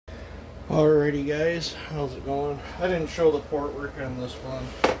Alrighty guys, how's it going? I didn't show the port work on this one.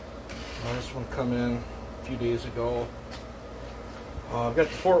 This one come in a few days ago. I've got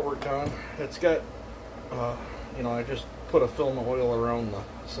the port work done. It's got, I just put a film of oil around the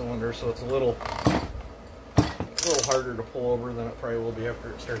cylinder, so it's a little harder to pull over than it probably will be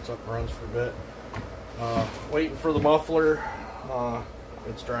after it starts up and runs for a bit. Waiting for the muffler.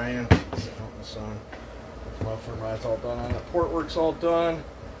 It's drying, it's sitting out in the sun. The muffler, that's all done on it. Port work's all done.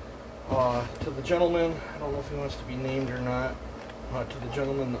 To the gentleman, I don't know if he wants to be named or not, to the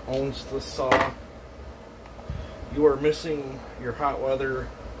gentleman that owns the saw, you are missing your hot weather,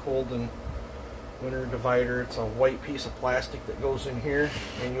 cold and winter divider. It's a white piece of plastic that goes in here,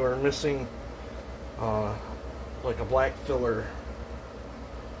 and you are missing like a black filler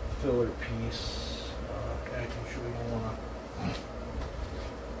piece. I can show you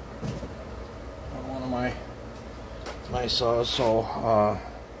one of my saws. So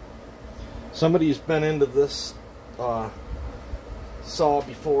somebody's been into this saw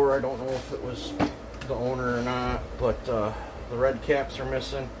before. I don't know if it was the owner or not, but the red caps are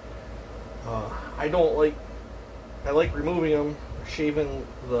missing. I like removing them, shaving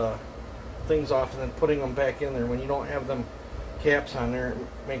the things off, and then putting them back in there. When you don't have them caps on there, it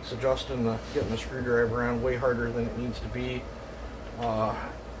makes adjusting getting the screwdriver on way harder than it needs to be.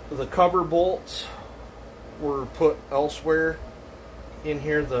 The cover bolts were put elsewhere in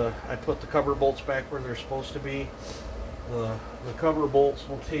here. I put the cover bolts back where they're supposed to be. The cover bolts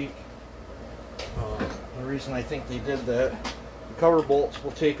will take, the reason I think they did that, the cover bolts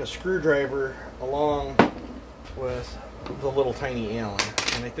will take a screwdriver along with the little tiny Allen.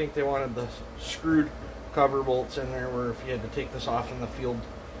 And I think they wanted the screwed cover bolts in there where if you had to take this off in the field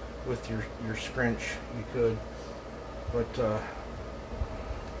with your scrunch, you could. But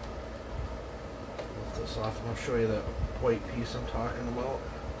lift this off and I'll show you that white piece I'm talking about.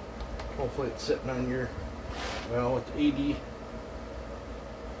 Hopefully it's sitting on your, well, with the AD.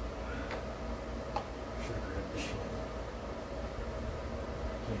 Should have grabbed the sheet.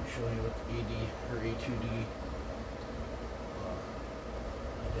 Can't show you with the AD or A2D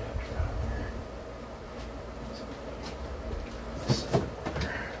adapter on there.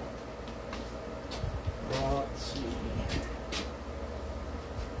 Let's see.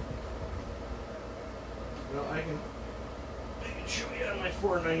 Well, I can show you on my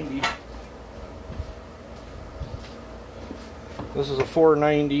 490. This is a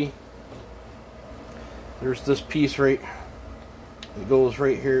 490. There's this piece right, it goes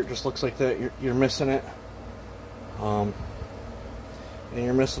right here. It just looks like that. You're missing it. And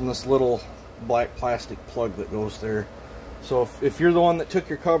you're missing this little black plastic plug that goes there. So if you're the one that took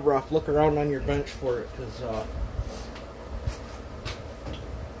your cover off, look around on your bench for it, because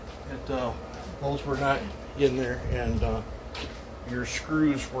those were not in there, and your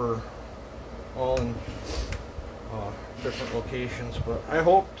screws were all in different locations. But I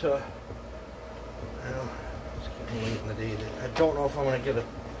hope to, it's getting late in the day. I don't know if I'm going to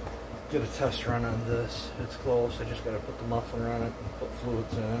get a test run on this. It's close. I just got to put the muffler on it and put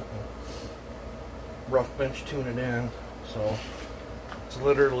fluids in it and rough bench tune it in. So it's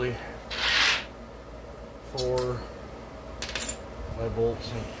literally 4 by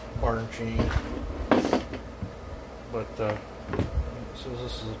bolts and barn chain. But it says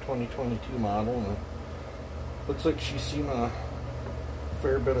this is a 2022 model, and it looks like she's seen a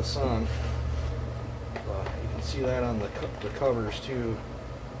fair bit of sun. You can see that on the covers too.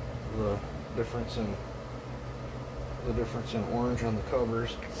 The difference in orange on the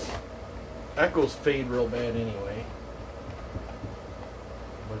covers. That goes fade real bad anyway.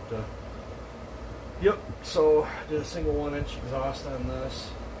 But yep. So did a single 1-inch exhaust on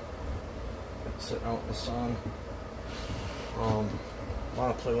this. It's sitting out in the sun. I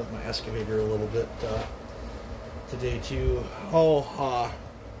want to play with my excavator a little bit today too.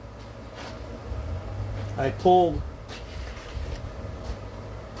 I pulled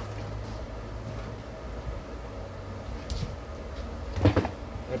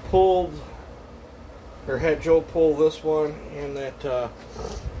or had Joe pull this one and that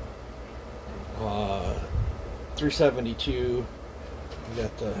 372. We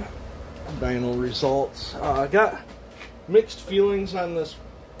got the dyno results. I got mixed feelings on this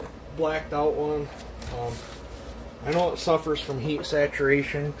blacked out one. I know it suffers from heat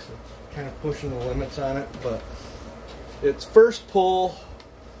saturation, so it's kind of pushing the limits on it, but its first pull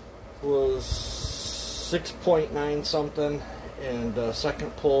was 6.9 something, and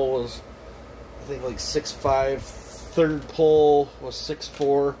second pull was I think like 6.5, third pull was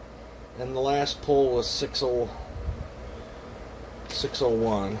 6.4, and the last pull was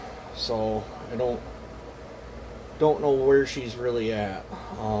 6.01. So I don't know where she's really at.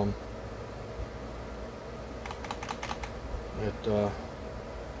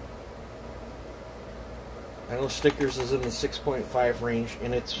 I know stickers is in the 6.5 range,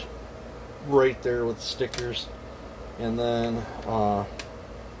 and it's right there with stickers. And then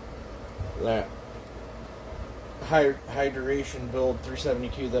that high duration build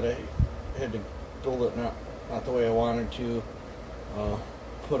 372 that I had to build it not the way I wanted to,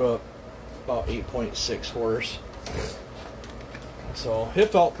 put up about 8.6 horse. So it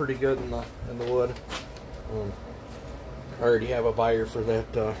felt pretty good in the wood. I already have a buyer for that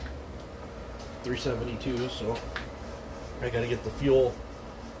 372, so I got to get the fuel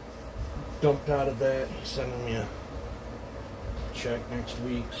dumped out of that. He's sending me a check next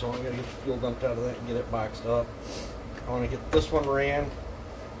week, so I got to get the fuel dumped out of that and get it boxed up. I want to get this one ran.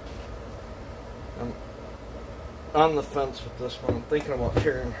 I'm on the fence with this one. I'm thinking about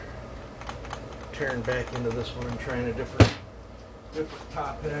tearing back into this one and trying a different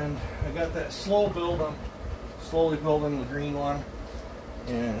top end. I got that slow build. I'm slowly building the green one,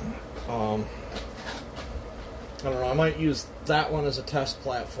 and I don't know, I might use that one as a test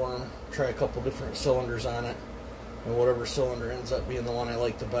platform, try a couple different cylinders on it, and whatever cylinder ends up being the one I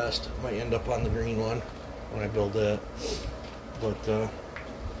like the best might end up on the green one when I build it. But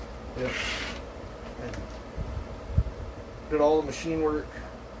yeah, I did all the machine work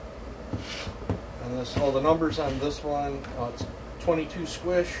on this. All the numbers on this one, it's 22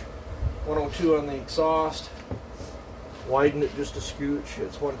 squish, 102 on the exhaust, widened it just a scooch.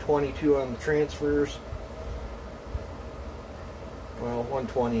 It's 122 on the transfers. Well,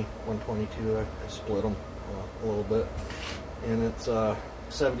 120, 122, I split them a little bit. And it's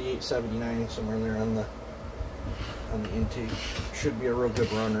 78, 79, somewhere there on the intake. Should be a real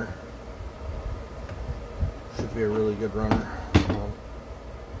good runner. Should be a really good runner. I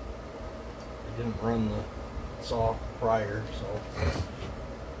didn't run the saw prior, so.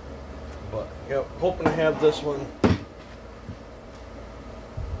 But, yep, hoping to have this one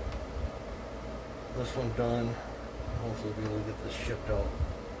done. Hopefully we'll be able to get this shipped out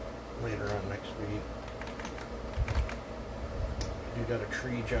later on next week. I do got a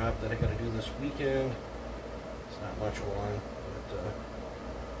tree job that I got to do this weekend. It's not much of one, but I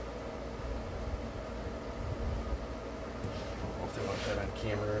don't know if they want that on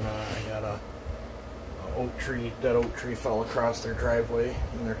camera or not. I got a dead oak tree fell across their driveway,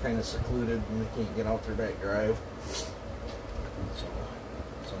 and they're kind of secluded and they can't get out their back drive. So,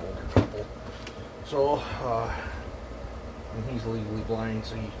 some older couple. So, and he's legally blind,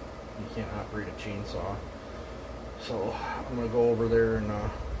 so he can't operate a chainsaw. So I'm going to go over there and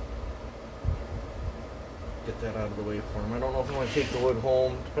get that out of the way for him. I don't know if I want to take the wood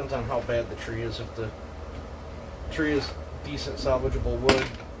home. Depends on how bad the tree is. If the tree is decent salvageable wood,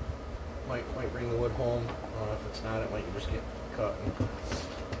 might bring the wood home. If it's not, it might just get cut and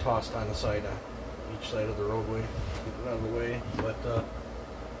tossed on the side of each side of the roadway. Get it out of the way. But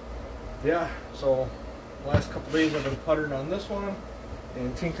yeah, so last couple days I've been puttering on this one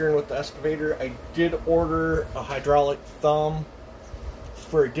and tinkering with the excavator. I did order a hydraulic thumb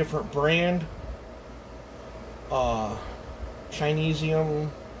for a different brand, Chinesium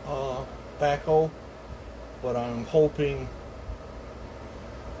backhoe, but I'm hoping,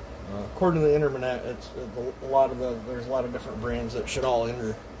 according to the internet, there's a lot of different brands that should all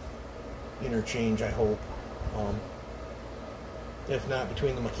interchange. I hope. If not,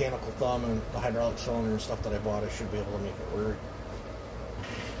 between the mechanical thumb and the hydraulic cylinder and stuff that I bought, I should be able to make it work.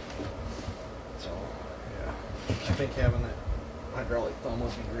 So, yeah, I think having that hydraulic thumb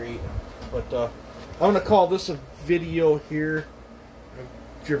would be great. But I'm going to call this a video here. I've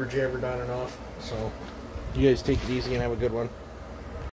jibber-jabbered on enough. So, you guys take it easy and have a good one.